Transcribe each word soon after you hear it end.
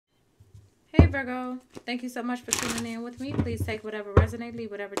right, Virgo. Thank you so much for tuning in with me. Please take whatever resonates, leave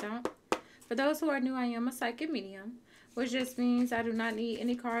whatever don't. For those who are new, I am a psychic medium, which just means I do not need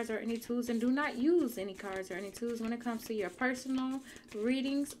any cards or any tools and do not use any cards or any tools when it comes to your personal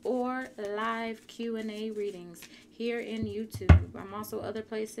readings or live Q&A readings here in YouTube. I'm also other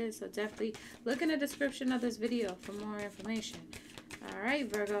places, so definitely look in the description of this video for more information. All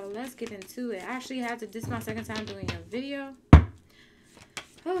right, Virgo, let's get into it. I actually had to, this is my second time doing a video.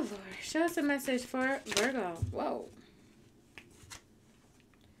 Oh, Lord. Show us a message for Virgo. Whoa.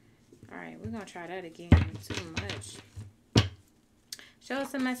 Alright, we're going to try that again. Too much. Show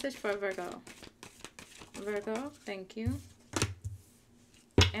us a message for Virgo. Virgo, thank you.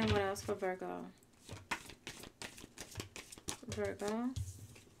 And what else for Virgo? Virgo.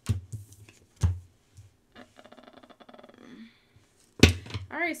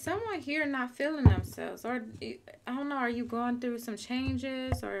 Alright, someone here not feeling themselves. Or, I don't know, are you going through some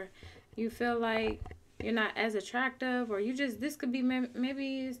changes? Or you feel like you're not as attractive, or you just, this could be,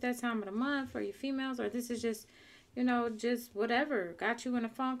 maybe it's that time of the month for you females, or this is just, you know, just whatever got you in a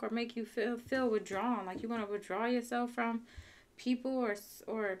funk or make you feel withdrawn, like you want to withdraw yourself from people,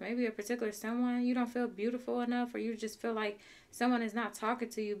 or maybe a particular someone. You don't feel beautiful enough, or you just feel like someone is not talking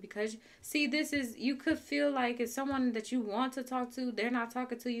to you because, see, this is, you could feel like it's someone that you want to talk to, they're not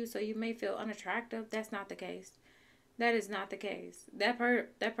talking to you, so you may feel unattractive. That's not the case. That is not the case. That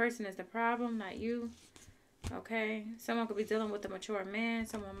person is the problem, not you. Okay, someone could be dealing with a mature man,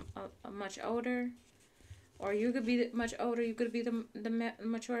 someone much older, or you could be much older. You could be the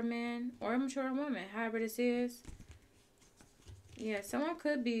mature man or a mature woman, however this is. Yeah, someone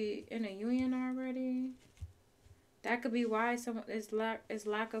could be in a union already. That could be why someone is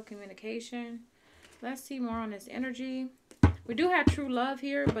lack of communication. Let's see more on this energy. We do have true love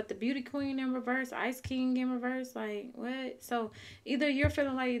here, but the beauty queen in reverse, ice king in reverse, like what? So either you're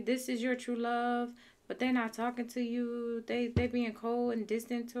feeling like this is your true love, but they're not talking to you. They being cold and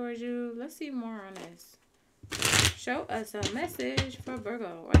distant towards you. Let's see more on this. Show us a message for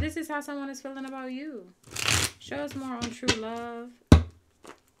Virgo. Or this is how someone is feeling about you. Show us more on true love.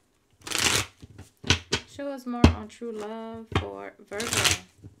 Show us more on true love for Virgo.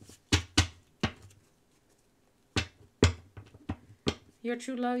 Your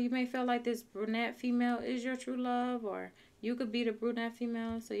true love, you may feel like this brunette female is your true love, or you could be the brunette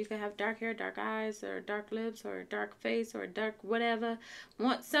female, so you could have dark hair, dark eyes, or dark lips, or dark face, or dark whatever.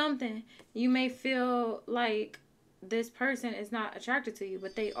 Want something. You may feel like this person is not attracted to you,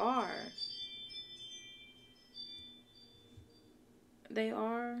 but they are. They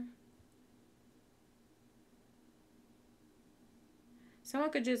are. Someone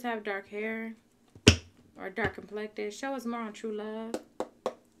could just have dark hair or dark complected. Show us more on true love.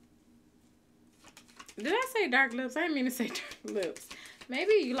 Did I say dark lips? I didn't mean to say dark lips.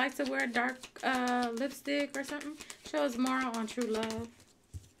 Maybe you like to wear dark lipstick or something. Show us more on true love.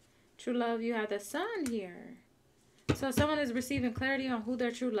 True love, you have the sun here. So someone is receiving clarity on who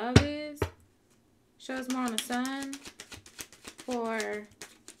their true love is. Show us more on the sun.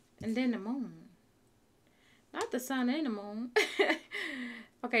 And then the moon. Not the sun and the moon.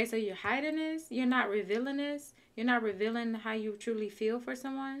 Okay, so you're hiding this. You're not revealing this. You're not revealing how you truly feel for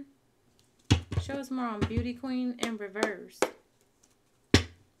someone. Show us more on beauty queen in reverse.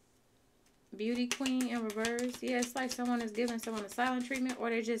 Beauty queen in reverse. Yeah, it's like someone is giving someone a silent treatment, or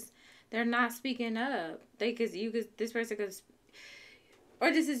they're not speaking up. This person could,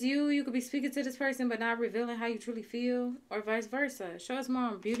 or this is you. You could be speaking to this person, but not revealing how you truly feel, or vice versa. Show us more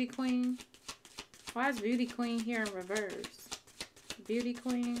on beauty queen. Why is beauty queen here in reverse? Beauty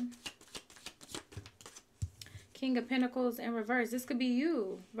queen. King of Pentacles in reverse. This could be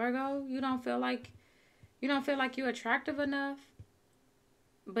you, Virgo. You don't feel like you're attractive enough,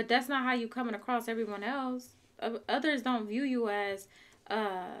 but that's not how you coming across everyone else. Others don't view you as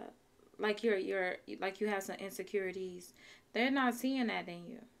like like you have some insecurities. They're not seeing that in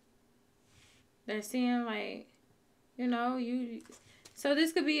you. They're seeing like, you know, you. So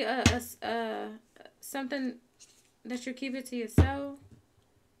this could be something that you keep it to yourself.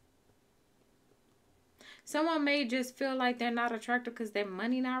 Someone may just feel like they're not attractive because their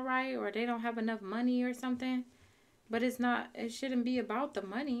money not right, or they don't have enough money or something. But it's not. It shouldn't be about the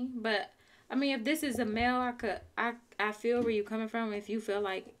money. But I mean, if this is a male, I feel where you're coming from. If you feel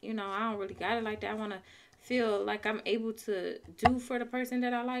like, you know, I don't really got it like that. I want to feel like I'm able to do for the person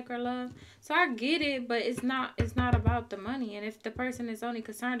that I like or love. So I get it, but it's not about the money. And if the person is only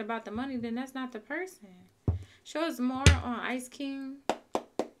concerned about the money, then that's not the person. Show us more on Ice King.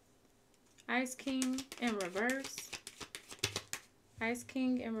 Ice King in reverse. Ice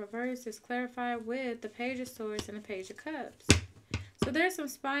King in reverse is clarified with the Page of Swords and the Page of Cups. So there's some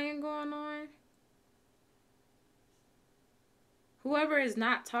spying going on. Whoever is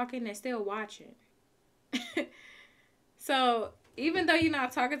not talking, they're still watching. So even though you're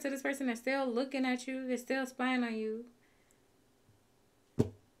not talking to this person, they're still looking at you. They're still spying on you.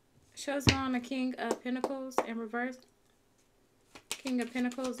 Shows on the King of Pentacles in reverse. King of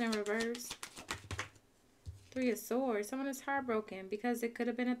Pentacles in reverse. Three of Swords. Someone is heartbroken because it could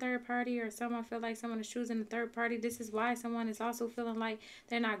have been a third party, or someone feel like someone is choosing a third party. This is why someone is also feeling like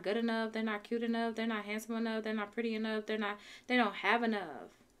they're not good enough, they're not cute enough, they're not handsome enough, they're not pretty enough, they don't have enough.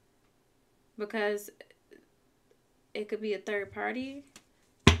 Because it could be a third party.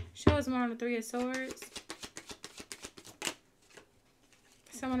 Show us more on the Three of Swords.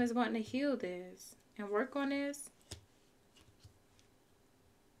 Someone is wanting to heal this and work on this.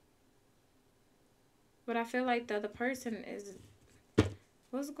 But I feel like the other person is...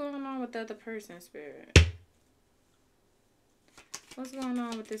 What's going on with the other person, Spirit? What's going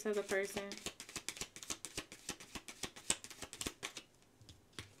on with this other person?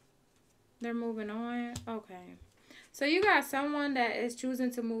 They're moving on? Okay. So you got someone that is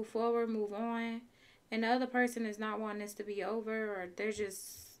choosing to move forward, move on. And the other person is not wanting this to be over. Or they're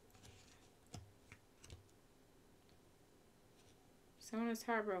just... Someone is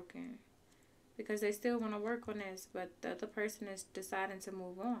heartbroken. Because they still want to work on this, but the other person is deciding to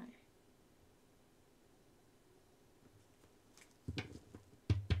move on.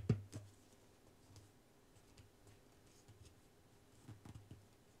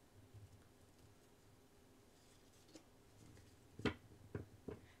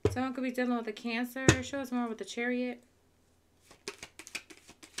 Someone could be dealing with a Cancer. Show us more with the Chariot.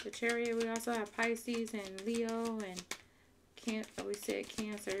 The Chariot, we also have Pisces and Leo and we said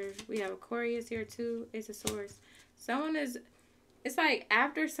Cancer. We have Aquarius here too. Ace of Swords. Someone is, it's like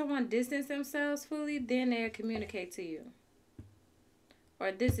after someone distances themselves fully, then they'll communicate to you.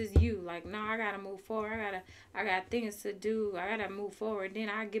 Or this is you. Like, no, I gotta move forward. I got things to do. I gotta move forward. Then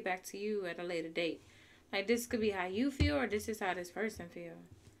I'll get back to you at a later date. Like, this could be how you feel, or this is how this person feels.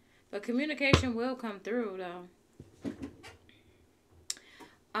 But communication will come through, though.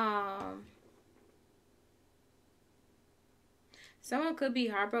 Someone could be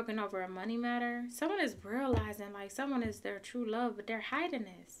heartbroken over a money matter. Someone is realizing, like, someone is their true love, but they're hiding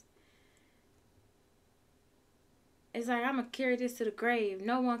this. It's like, I'm going to carry this to the grave.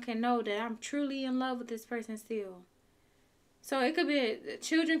 No one can know that I'm truly in love with this person still. So it could be,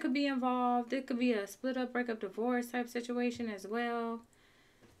 children could be involved. It could be a split up, break up, divorce type situation as well.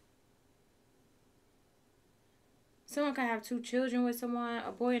 Someone could have 2 children with someone,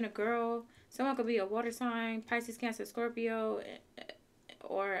 a boy and a girl. Someone could be a water sign, Pisces, Cancer, Scorpio,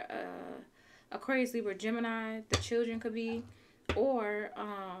 or Aquarius, Libra, Gemini. The children could be, or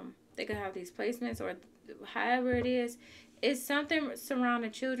they could have these placements, or however it is. It's something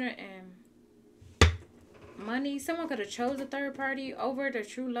surrounding children and money. Someone could have chose a third party over their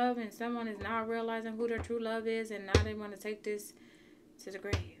true love, and someone is now realizing who their true love is, and now they want to take this to the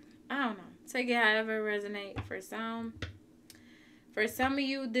grave. I don't know. Take it however it resonates for some. For some of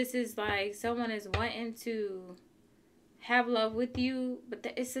you, this is like someone is wanting to have love with you, but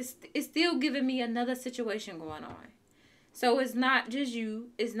it's still giving me another situation going on. So it's not just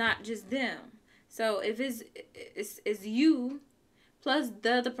you, it's not just them. So if it's you plus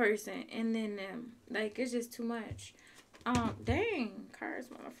the other person and then them, like, it's just too much. Dang, cards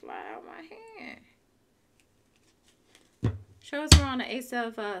want to fly out my hand. Show us around the Ace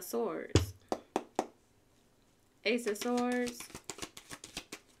of Swords. Ace of Swords.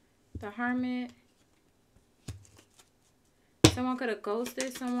 The Hermit. Someone could have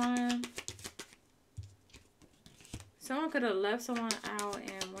ghosted someone. Someone could have left someone out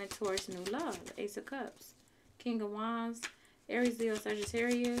and went towards new love. Ace of Cups. King of Wands. Aries, Leo,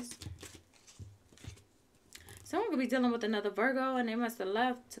 Sagittarius. Someone could be dealing with another Virgo and they must have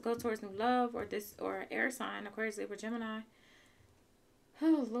left to go towards new love, or air sign, Aquarius, Libra, Gemini.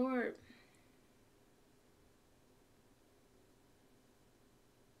 Oh, Lord.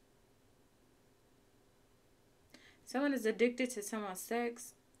 Someone is addicted to someone's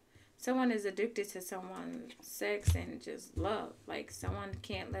sex. Someone is addicted to someone's sex and just love. Like, someone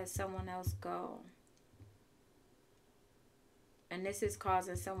can't let someone else go. And this is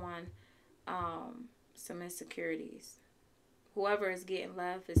causing someone some insecurities. Whoever is getting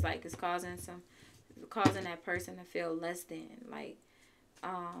left is like, it's causing that person to feel less than. Like,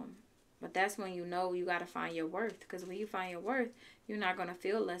 but that's when you know you got to find your worth. Because when you find your worth, you're not going to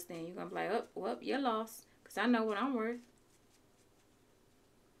feel less than. You're going to be like, oh, well, you're lost. Because I know what I'm worth.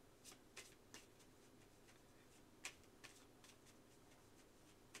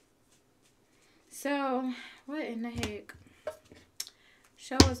 So, what in the heck?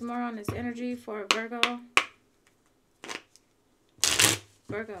 Show us more on this energy for Virgo.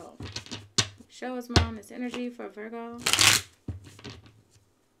 Virgo. Show us more on this energy for Virgo.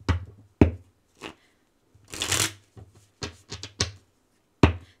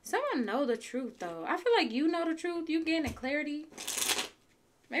 Someone know the truth, though. I feel like you know the truth. You getting clarity.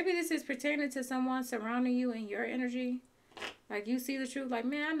 Maybe this is pertaining to someone surrounding you in your energy. Like, you see the truth. Like,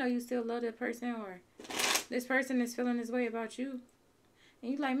 man, I know you still love that person. Or this person is feeling this way about you.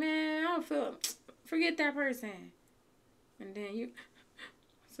 And you like, man, I don't feel... Forget that person. And then you...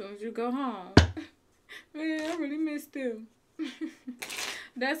 As soon as you go home... Man, I really missed them.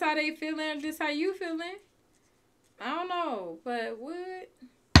 That's how they feeling. This how you feeling. I don't know. But what...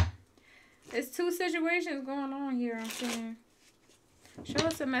 It's two situations going on here, I'm seeing. Show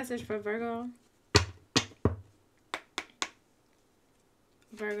us a message for Virgo.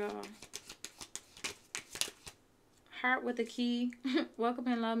 Virgo. Heart with a key. Welcome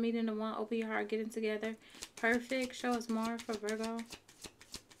and love, meeting the one. Open your heart, getting together. Perfect. Show us more for Virgo.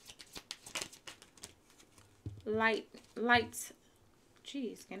 Lights.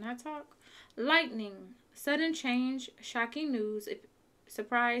 Jeez, can I talk? Lightning. Sudden change. Shocking news.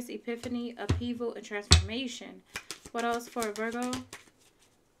 Surprise, epiphany, upheaval, and transformation. What else for Virgo?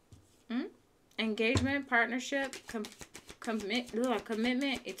 Engagement, partnership,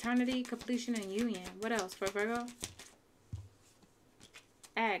 commitment, eternity, completion, and union. What else for Virgo?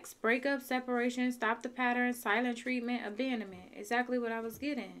 X. Breakup, separation, stop the pattern, silent treatment, abandonment. Exactly what I was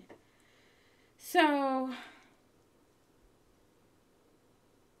getting. So...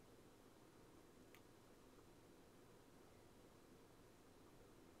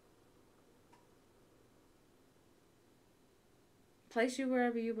 place you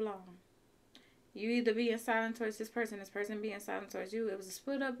wherever you belong. You either being silent towards this person being silent towards you. It was a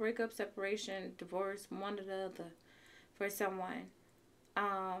split up, breakup, separation, divorce, one or the other for someone.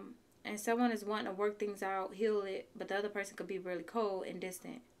 And someone is wanting to work things out, heal it, but the other person could be really cold and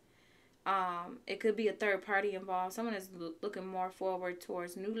distant. It could be a third party involved. Someone is looking more forward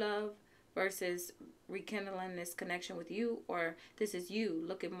towards new love versus rekindling this connection with you, or this is you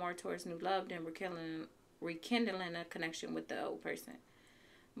looking more towards new love than rekindling a connection with the old person.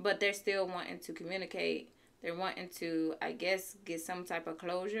 But they're still wanting to communicate. They're wanting to, I guess, get some type of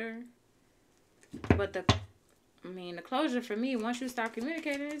closure. But the closure for me, once you start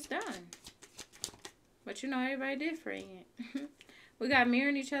communicating, it's done. But you know, everybody different. We got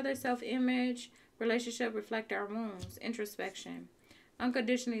mirroring each other, self-image, relationship, reflect our wounds, introspection,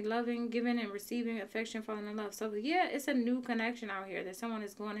 unconditionally loving, giving and receiving affection, falling in love. So yeah, it's a new connection out here that someone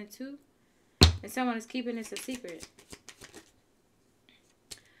is going into. And someone is keeping this a secret.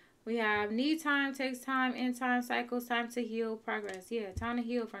 We have need time, takes time, end time, cycles, time to heal, progress. Yeah, time to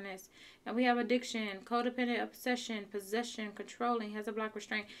heal from this. And we have addiction, codependent, obsession, possession, controlling, has a block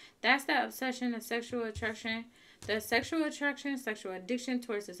restraint. That's that obsession, the sexual attraction. The sexual attraction, sexual addiction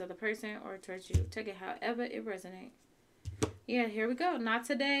towards this other person or towards you. Take it however it resonates. Yeah, here we go. Not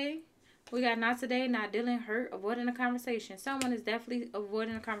today. We got not today, not dealing, hurt, avoiding a conversation. Someone is definitely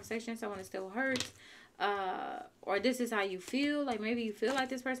avoiding a conversation. Someone is still hurt. Or this is how you feel. Like maybe you feel like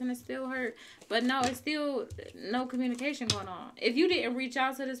this person is still hurt. But no, it's still no communication going on. If you didn't reach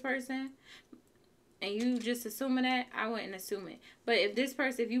out to this person and you just assuming that, I wouldn't assume it. But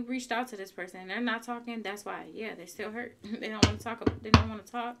if you reached out to this person and they're not talking, that's why. Yeah, they're still hurt. They don't want to talk. They don't want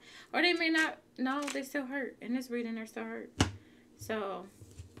to talk. Or they may not. No, they still hurt. In this reading, they're still hurt. So...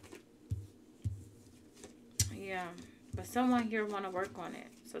 yeah, but someone here want to work on it.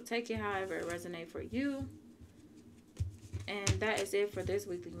 So take it however it resonates for you. And that is it for this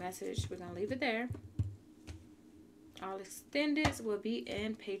weekly message. We're going to leave it there. All extendeds will be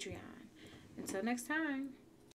in Patreon. Until next time.